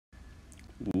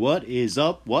What is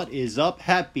up? What is up?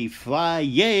 Happy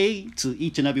Friday to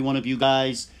each and every one of you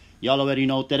guys. Y'all already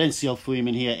know that NCL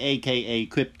Freeman here, aka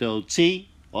Crypto T,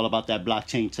 all about that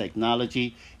blockchain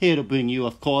technology. Here to bring you,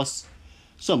 of course,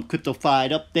 some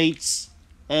crypto-fied updates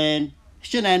and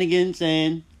shenanigans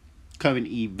and current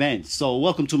events. So,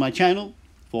 welcome to my channel.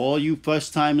 For all you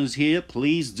first timers here,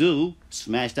 please do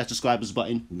smash that subscribers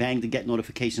button, bang the get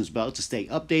notifications bell to stay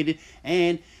updated,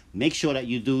 and make sure that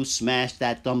you do smash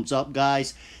that thumbs up,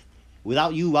 guys.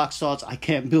 Without you rock stars, I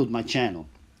can't build my channel.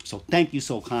 So thank you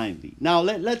so kindly. Now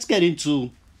let's get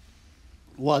into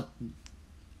what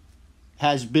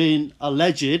has been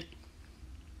alleged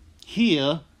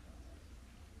here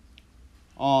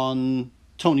on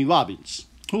Tony Robbins,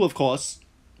 who of course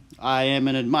I am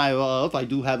an admirer of. I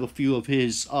do have a few of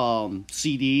his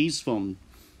CDs from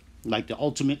like The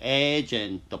Ultimate Edge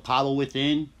and The Power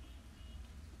Within.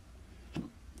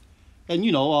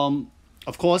 And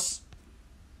of course,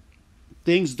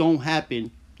 things don't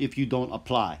happen if you don't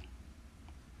apply.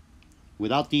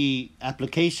 Without the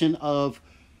application of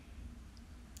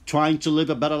trying to live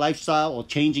a better lifestyle or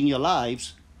changing your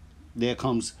lives, there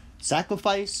comes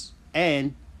sacrifice,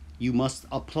 and you must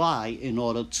apply in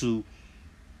order to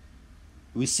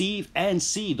receive and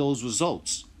see those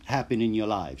results happen in your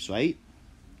lives, right?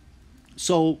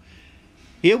 So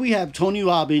here we have Tony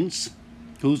Robbins,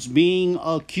 who's being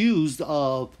accused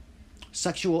of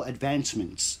sexual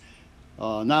advancements.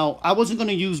 Now, I wasn't going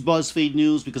to use BuzzFeed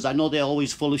News because I know they're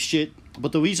always full of shit.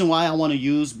 But the reason why I want to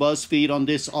use BuzzFeed on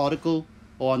this article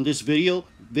or on this video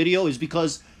is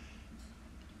because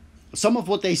some of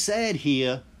what they said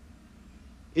here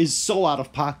is so out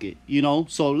of pocket,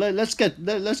 So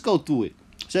let's go through it.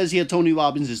 It says here Tony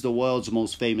Robbins is the world's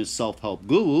most famous self-help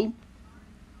guru,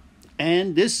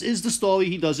 and this is the story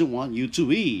he doesn't want you to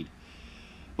read.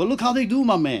 But look how they do,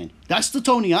 my man. That's the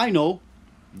Tony I know.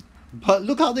 But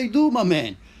look how they do, my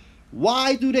man.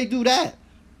 Why do they do that?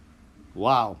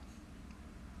 Wow.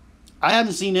 I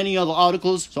haven't seen any other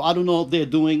articles, so I don't know if they're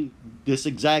doing this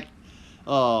exact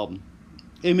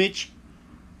image.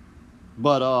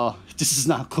 But this is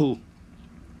not cool.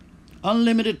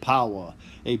 Unlimited power.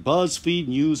 A BuzzFeed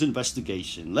News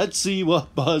investigation. Let's see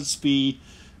what BuzzFeed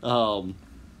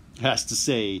has to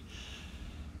say.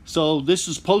 So this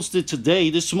was posted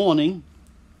this morning,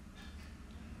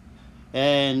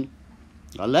 and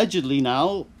allegedly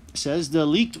now says the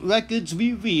leaked records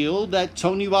reveal that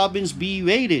Tony Robbins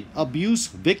berated abuse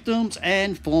victims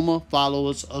and former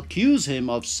followers accuse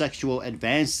him of sexual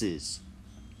advances.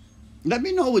 Let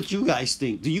me know what you guys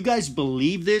think. Do you guys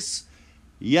believe this?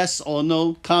 Yes or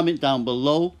no? Comment down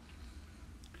below.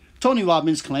 Tony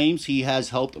Robbins claims he has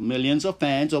helped millions of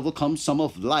fans overcome some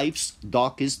of life's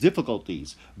darkest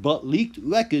difficulties, but leaked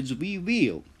records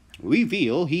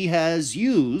reveal he has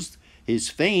used his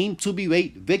fame to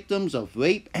berate victims of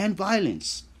rape and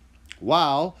violence,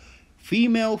 while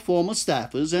female former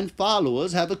staffers and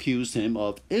followers have accused him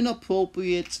of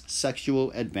inappropriate sexual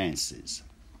advances.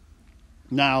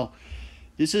 Now,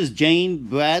 this is Jane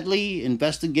Bradley,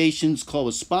 investigations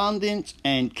correspondent,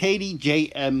 and Katie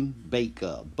J.M.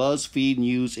 Baker, BuzzFeed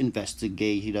News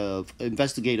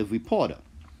investigative reporter.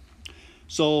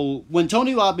 So when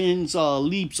Tony Robbins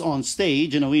leaps on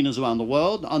stage in arenas around the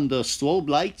world under strobe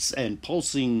lights and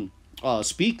pulsing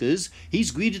speakers, he's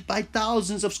greeted by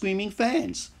thousands of screaming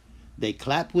fans. They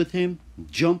clap with him,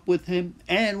 jump with him,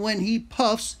 and when he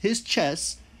puffs his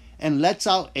chest and lets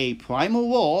out a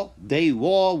primal roar, they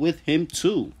roar with him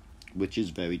too, which is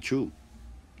very true.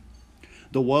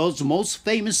 The world's most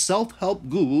famous self-help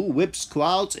guru whips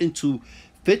crowds into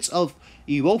fits of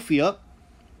euphoria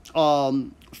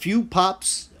few pop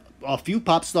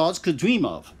stars could dream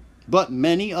of. But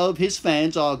many of his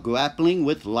fans are grappling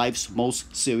with life's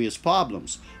most serious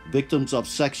problems. Victims of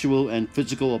sexual and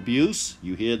physical abuse,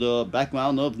 you hear the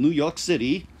background of New York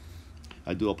City,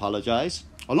 I do apologize,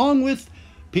 along with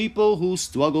people who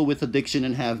struggle with addiction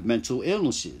and have mental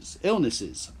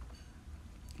illnesses.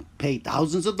 Pay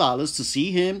thousands of dollars to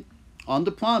see him on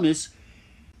the promise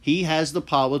he has the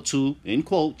power to, in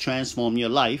quote, transform your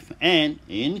life and,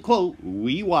 in quote,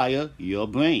 rewire your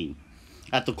brain.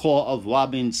 At the core of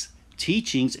Robbins'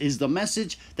 teachings is the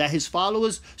message that his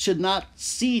followers should not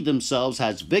see themselves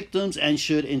as victims and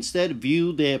should instead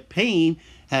view their pain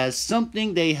as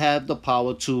something they have the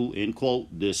power to, in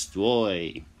quote,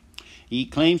 destroy. He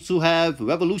claims to have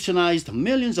revolutionized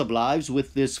millions of lives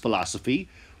with this philosophy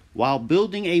while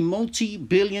building a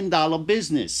multi-billion-dollar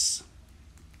business.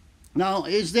 Now,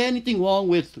 is there anything wrong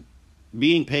with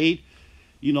being paid,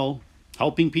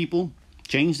 helping people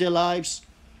change their lives?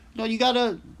 You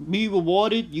gotta be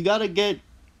rewarded. You gotta get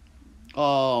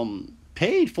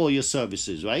paid for your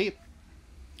services, right?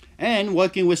 and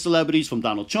working with celebrities from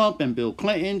Donald Trump and Bill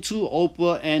Clinton to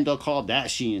Oprah and the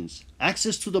Kardashians.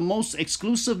 Access to the most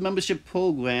exclusive membership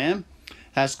program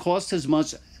has cost as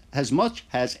much as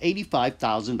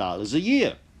 $85,000 a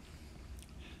year.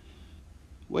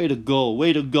 Way to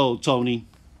go, Tony.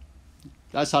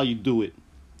 That's how you do it.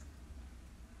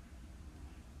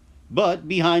 But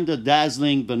behind the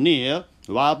dazzling veneer,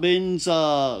 Robbins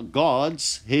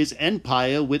guards his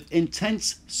empire with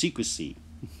intense secrecy.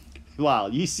 Wow,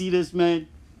 you see this, man?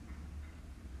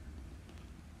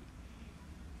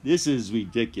 This is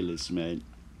ridiculous, man.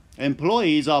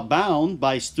 Employees are bound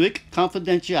by strict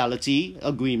confidentiality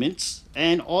agreements,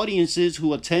 and audiences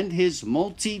who attend his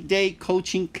multi-day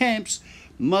coaching camps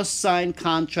must sign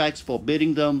contracts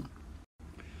forbidding them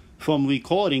from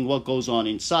recording what goes on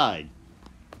inside.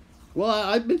 Well,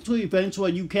 I've been to events where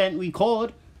you can't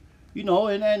record,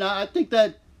 and I think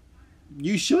that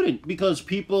you shouldn't, because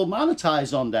people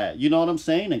monetize on that, you know what I'm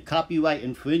saying? And copyright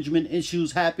infringement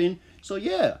issues happen. So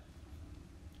yeah,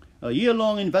 a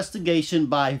year-long investigation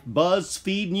by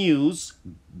BuzzFeed News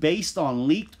based on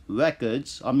leaked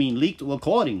recordings,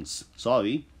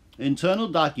 internal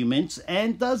documents,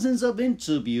 and dozens of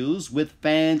interviews with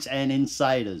fans and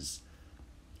insiders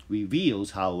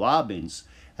reveals how Robbins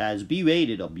has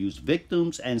berated abuse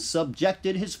victims and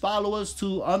subjected his followers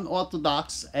to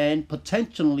unorthodox and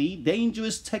potentially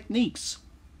dangerous techniques.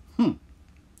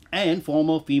 And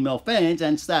former female fans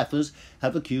and staffers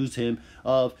have accused him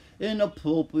of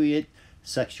inappropriate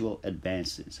sexual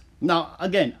advances. Now,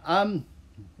 again, I'm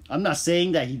not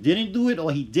saying that he didn't do it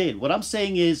or he did. What I'm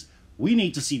saying is we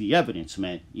need to see the evidence,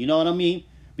 man. You know what I mean?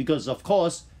 Because, of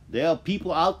course, there are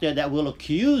people out there that will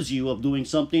accuse you of doing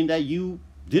something that you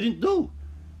didn't do.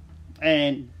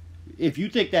 And if you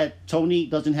think that Tony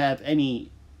doesn't have any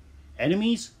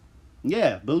enemies,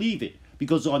 yeah, believe it.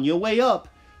 Because on your way up,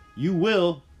 you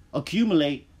will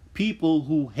accumulate people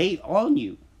who hate on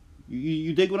you.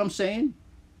 You dig what I'm saying?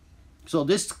 So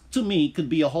this, to me, could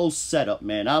be a whole setup,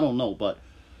 man. I don't know, but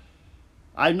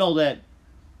I know that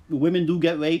women do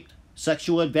get raped.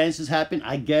 Sexual advances happen.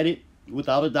 I get it,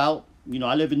 without a doubt.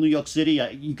 I live in New York City.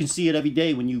 You can see it every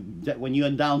day when you're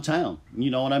in downtown.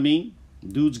 You know what I mean?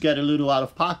 Dudes get a little out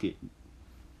of pocket.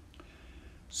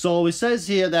 So it says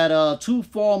here that two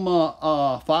former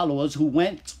followers who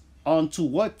went on to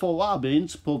work for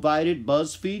Robbins provided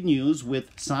BuzzFeed News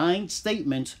with signed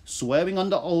statements swearing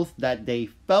under oath that they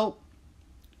felt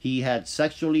he had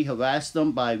sexually harassed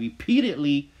them by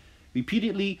repeatedly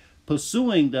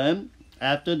pursuing them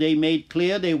after they made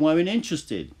clear they weren't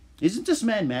interested. Isn't this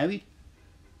man married?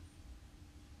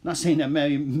 Not saying that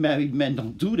married men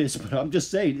don't do this, but I'm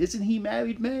just saying, isn't he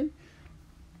married, man?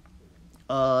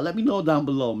 Let me know down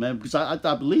below, man, because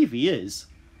I believe he is.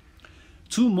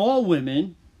 Two more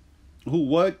women who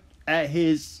worked at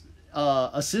his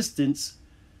assistance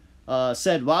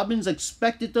said Robbins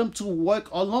expected them to work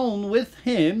alone with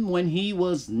him when he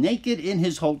was naked in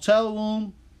his hotel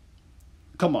room.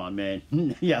 Come on, man.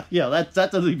 yeah, that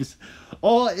doesn't even...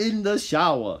 Or in the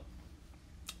shower.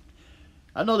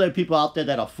 I know there are people out there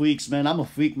that are freaks, man. I'm a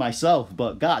freak myself,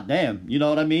 but goddamn, you know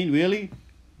what I mean? Really?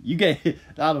 You get...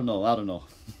 I don't know.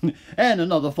 And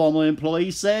another former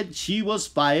employee said she was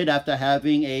fired after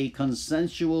having a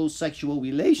consensual sexual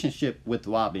relationship with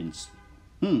Robbins.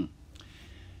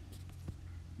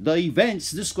 The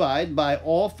events described by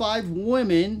all five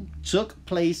women took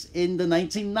place in the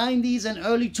 1990s and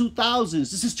early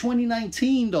 2000s. This is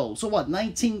 2019, though. So what,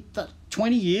 20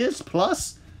 years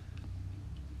plus?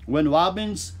 When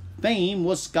Robbins' fame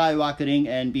was skyrocketing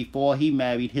and before he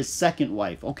married his second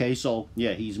wife. Okay, so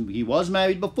yeah, he was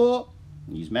married before.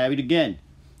 He's married again.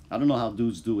 I don't know how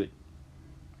dudes do it.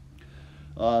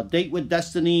 Date with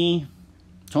Destiny.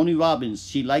 Tony Robbins.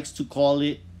 She likes to call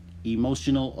it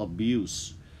emotional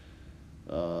abuse.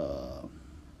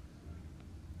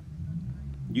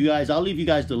 You guys, I'll leave you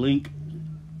guys the link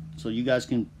so you guys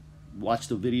can watch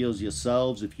the videos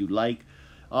yourselves if you like.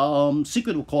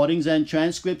 Secret recordings and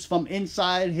transcripts from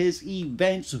inside his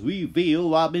events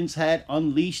reveal Robbins had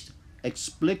unleashed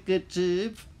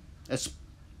expletive,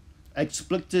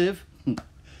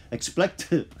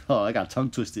 oh, I got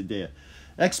tongue twisted there.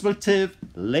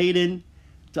 Expletive-laden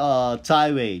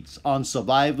tirades on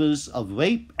survivors of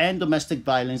rape and domestic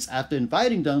violence after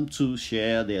inviting them to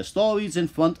share their stories in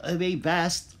front of a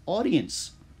vast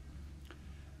audience.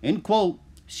 End quote.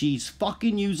 She's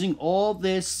fucking using all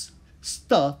this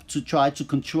stuff to try to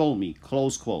control me,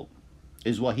 close quote,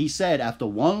 is what he said after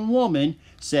one woman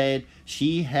said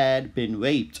she had been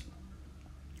raped.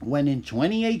 When in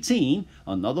 2018,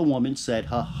 another woman said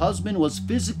her husband was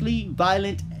physically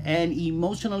violent and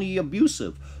emotionally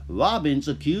abusive. Robbins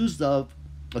accused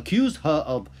accused her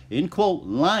of, in quote,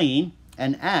 lying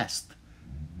and asked,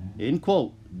 in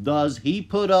quote, does he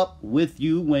put up with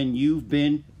you when you've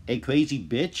been a crazy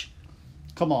bitch?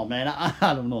 Come on, man.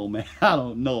 I don't know, man. I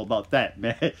don't know about that,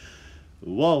 man.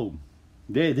 Whoa.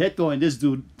 They're throwing this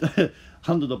dude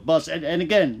under the bus. And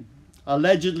again,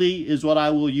 allegedly is what I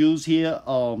will use here.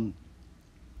 And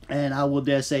I will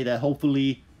dare say that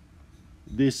hopefully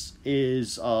this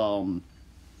is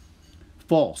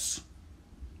false.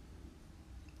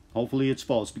 Hopefully it's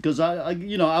false. Because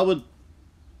I would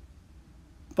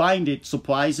find it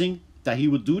surprising that he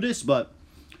would do this, but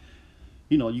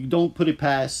you don't put it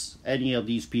past any of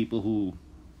these people who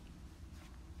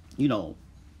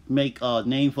make a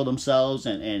name for themselves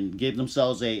and give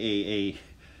themselves a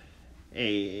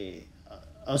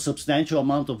substantial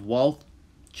amount of wealth,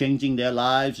 changing their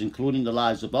lives, including the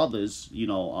lives of others.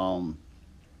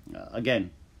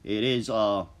 Again, it is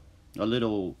a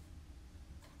little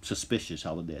suspicious,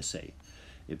 I would dare say,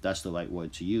 if that's the right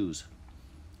word to use.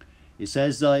 It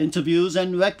says, interviews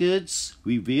and records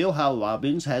reveal how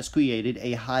Robbins has created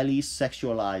a highly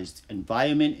sexualized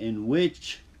environment in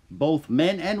which both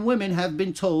men and women have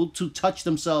been told to touch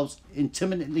themselves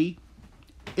intimately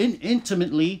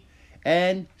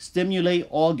and stimulate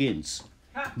organs.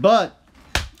 But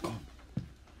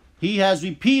he has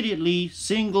repeatedly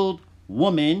singled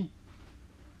women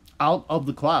out of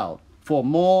the crowd for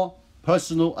more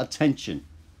personal attention.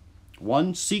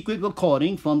 One secret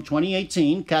recording from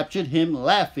 2018 captured him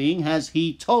laughing as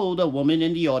he told a woman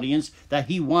in the audience that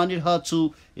he wanted her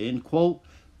to, in quote,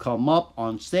 come up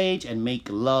on stage and make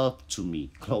love to me,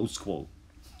 close quote.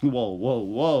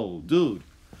 Whoa, dude.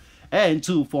 And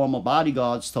two former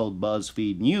bodyguards told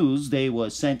BuzzFeed News they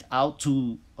were sent out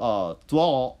to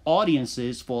draw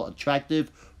audiences for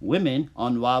attractive women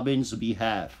on Robbins'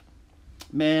 behalf.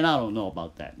 Man, I don't know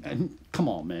about that, man. Come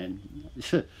on, man.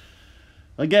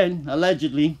 Again,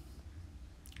 allegedly,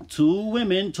 two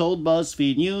women told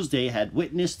BuzzFeed News they had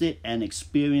witnessed it and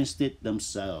experienced it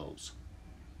themselves.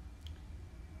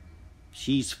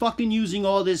 She's fucking using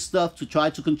all this stuff to try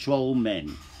to control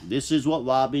men. This is what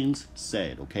Robbins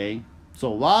said, okay?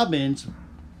 So Robbins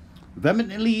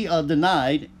vehemently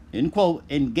denied, in quote,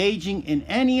 engaging in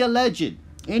any alleged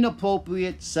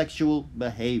inappropriate sexual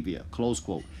behavior, close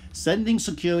quote, sending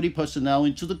security personnel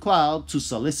into the crowd to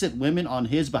solicit women on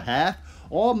his behalf,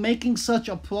 or making such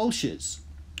approaches.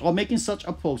 I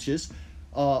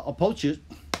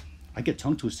get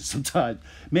tongue twisted sometimes.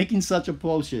 Making such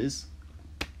approaches.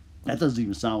 That doesn't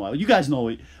even sound right. You guys know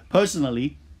it.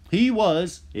 Personally, he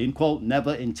was, in quote,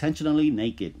 never intentionally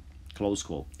naked, close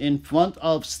quote, in front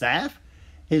of staff,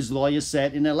 his lawyer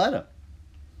said in a letter.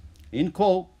 In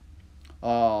quote,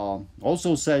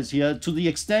 also says here, to the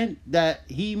extent that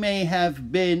he may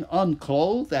have been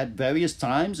unclothed at various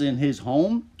times in his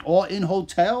home or in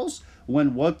hotels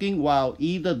when working while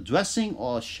either dressing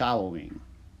or showering,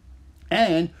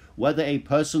 and whether a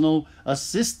personal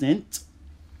assistant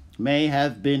may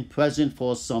have been present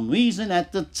for some reason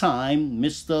at the time,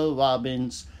 Mr.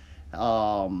 Robbins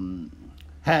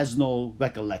has no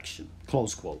recollection,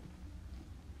 close quote.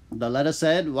 The letter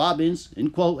said Robbins, in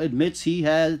quote, admits he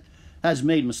has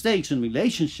made mistakes in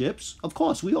relationships. Of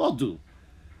course, we all do.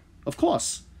 Of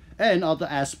course. And other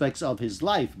aspects of his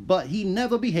life. But he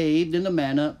never behaved in a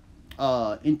manner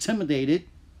intimated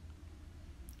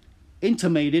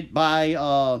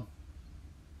by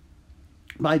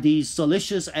these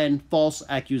salacious and false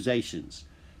accusations.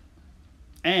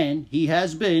 And he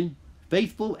has been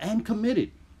faithful and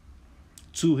committed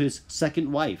to his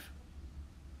second wife,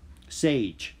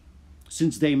 Sage.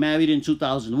 Since they married in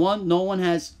 2001, no one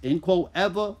has, in quote,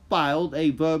 ever filed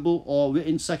a verbal or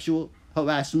written sexual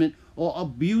harassment or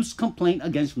abuse complaint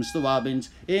against Mr. Robbins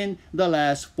in the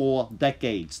last 4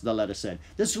 decades, the letter said.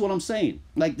 This is what I'm saying.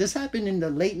 Like, this happened in the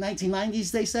late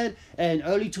 1990s, they said, and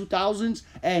early 2000s,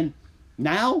 and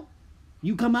now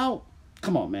you come out.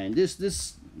 Come on, man.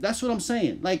 That's what I'm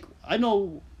saying. Like, I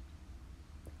know,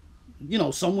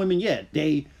 some women, yeah,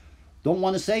 they don't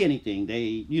want to say anything.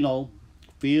 They,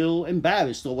 feel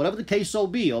embarrassed or whatever the case so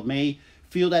be, or may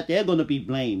feel that they're going to be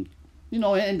blamed,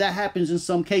 and that happens in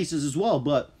some cases as well.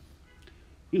 But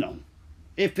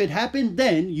if it happened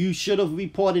then, you should have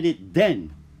reported it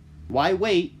then. Why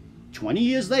wait 20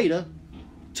 years later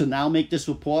to now make this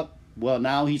report? Well,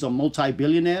 now he's a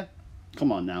multi-billionaire.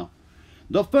 Come on now.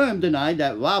 The firm denied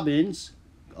that Robbins'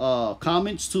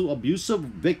 comments to abusive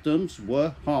victims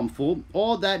were harmful,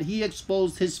 or that he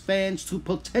exposed his fans to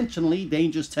potentially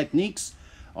dangerous techniques.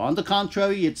 On the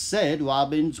contrary, it said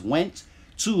Robbins went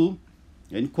to,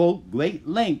 in quote, great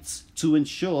lengths to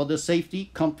ensure the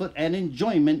safety, comfort, and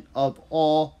enjoyment of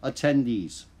all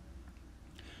attendees.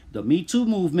 The Me Too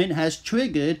movement has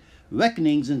triggered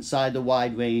reckonings inside the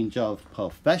wide range of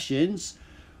professions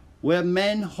where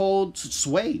men hold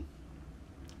sway.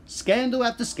 Scandal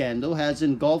after scandal has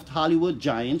engulfed Hollywood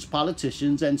giants,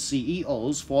 politicians, and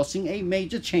CEOs, forcing a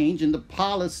major change in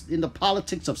the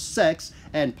politics of sex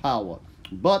and power.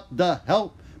 But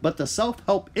the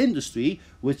self-help industry,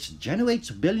 which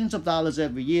generates billions of dollars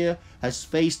every year, has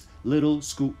faced little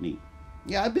scrutiny.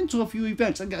 Yeah, I've been to a few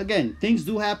events. Again, things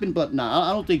do happen, but nah,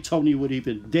 I don't think Tony would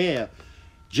even dare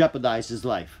jeopardize his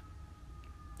life.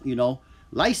 You know,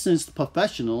 licensed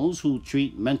professionals who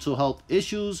treat mental health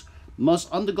issues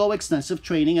must undergo extensive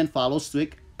training and follow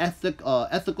strict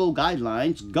ethical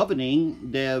guidelines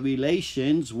governing their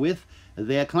relations with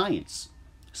their clients.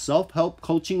 Self-help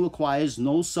coaching requires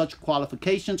no such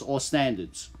qualifications or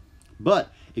standards,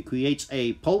 but it creates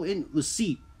a potent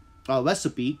recipe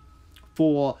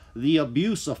for the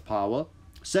abuse of power,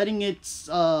 setting its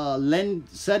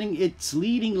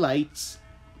leading lights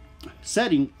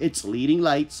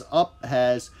up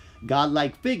as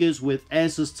godlike figures with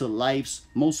answers to life's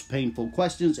most painful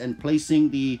questions, and placing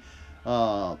the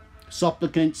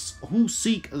supplicants who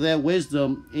seek their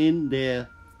wisdom in their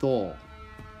thrall.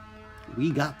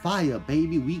 We got fire,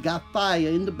 baby. We got fire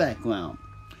in the background.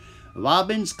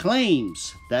 Robbins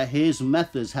claims that his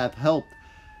methods have helped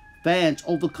fans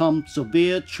overcome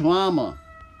severe trauma,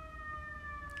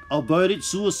 averted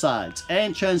suicides,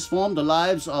 and transformed the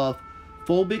lives of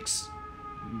phobics,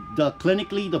 the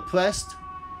clinically depressed,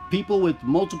 people with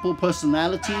multiple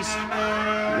personalities.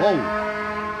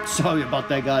 Whoa. Sorry about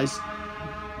that, guys.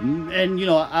 And, you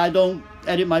know, I don't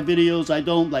edit my videos.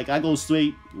 I go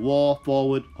straight, wall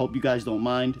forward. Hope you guys don't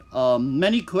mind.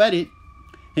 Many credit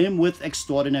him with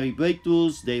extraordinary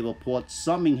breakthroughs. They report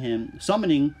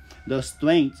summoning the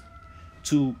strength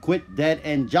to quit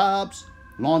dead-end jobs,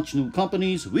 launch new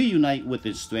companies, reunite with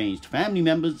estranged family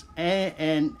members,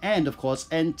 and of course,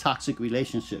 end toxic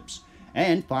relationships,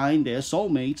 and find their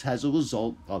soulmates as a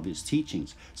result of his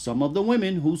teachings. Some of the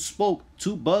women who spoke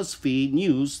to BuzzFeed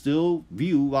News still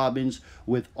view Robbins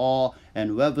with awe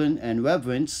and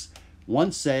reverence.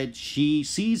 One said she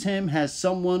sees him as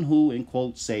someone who, in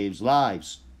quote, saves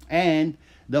lives. And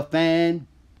the fan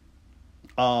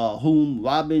whom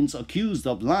Robbins accused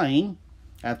of lying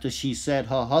after she said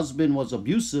her husband was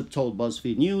abusive told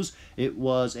BuzzFeed News it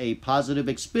was a positive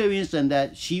experience and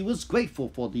that she was grateful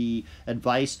for the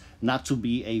advice not to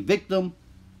be a victim,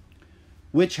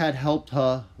 which had helped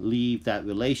her leave that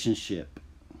relationship.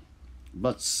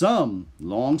 But some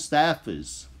long-term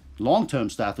staffers,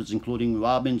 including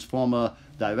Robbins' former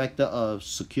director of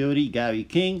security, Gary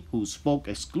King, who spoke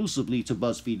exclusively to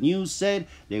BuzzFeed News, said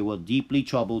they were deeply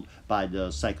troubled by the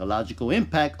psychological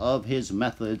impact of his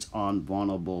methods on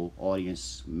vulnerable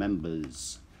audience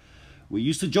members. We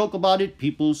used to joke about it.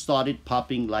 People started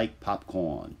popping like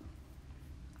popcorn.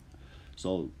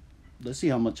 So let's see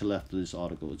how much left of this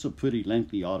article. It's a pretty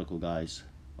lengthy article, guys.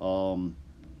 Yeah,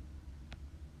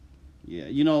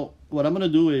 you know, what I'm going to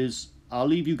do is I'll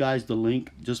leave you guys the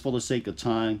link just for the sake of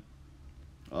time.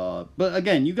 But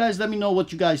again, you guys let me know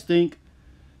what you guys think.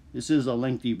 This is a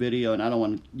lengthy video and I don't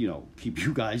want to, you know, keep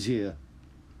you guys here.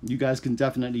 You guys can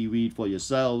definitely read for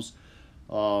yourselves.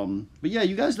 But yeah,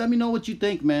 you guys let me know what you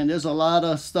think, man. There's a lot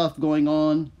of stuff going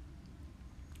on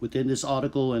within this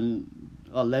article, and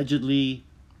allegedly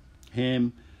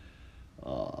him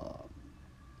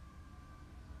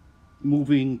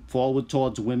moving forward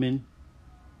towards women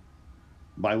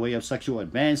by way of sexual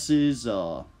advances,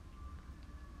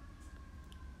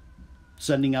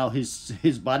 sending out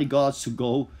his bodyguards to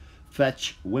go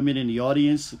fetch women in the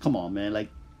audience. Come on, man.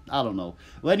 Like, I don't know.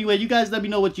 Well, anyway, you guys let me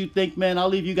know what you think, man. I'll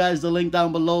leave you guys the link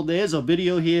down below. There's a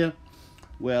video here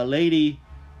where a lady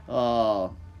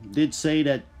did say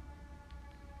that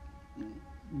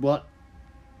what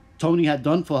Tony had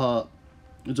done for her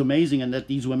is amazing and that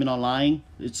these women are lying.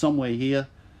 It's somewhere here.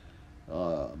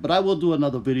 But I will do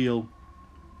another video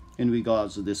in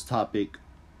regards to this topic,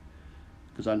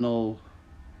 because I know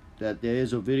that there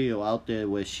is a video out there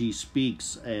where she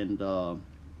speaks and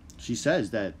she says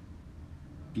that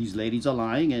these ladies are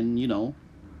lying, and you know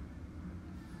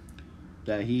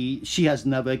that she has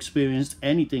never experienced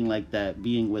anything like that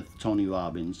being with Tony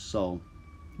Robbins. So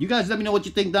you guys let me know what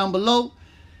you think down below.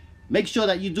 Make sure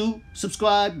that you do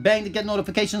subscribe, bang the get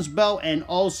notifications bell, and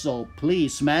also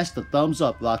please smash the thumbs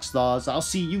up, rock stars. I'll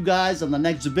see you guys on the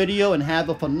next video, and have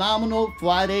a phenomenal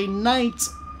Friday night.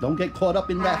 Don't get caught up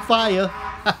in that fire.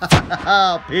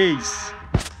 Peace.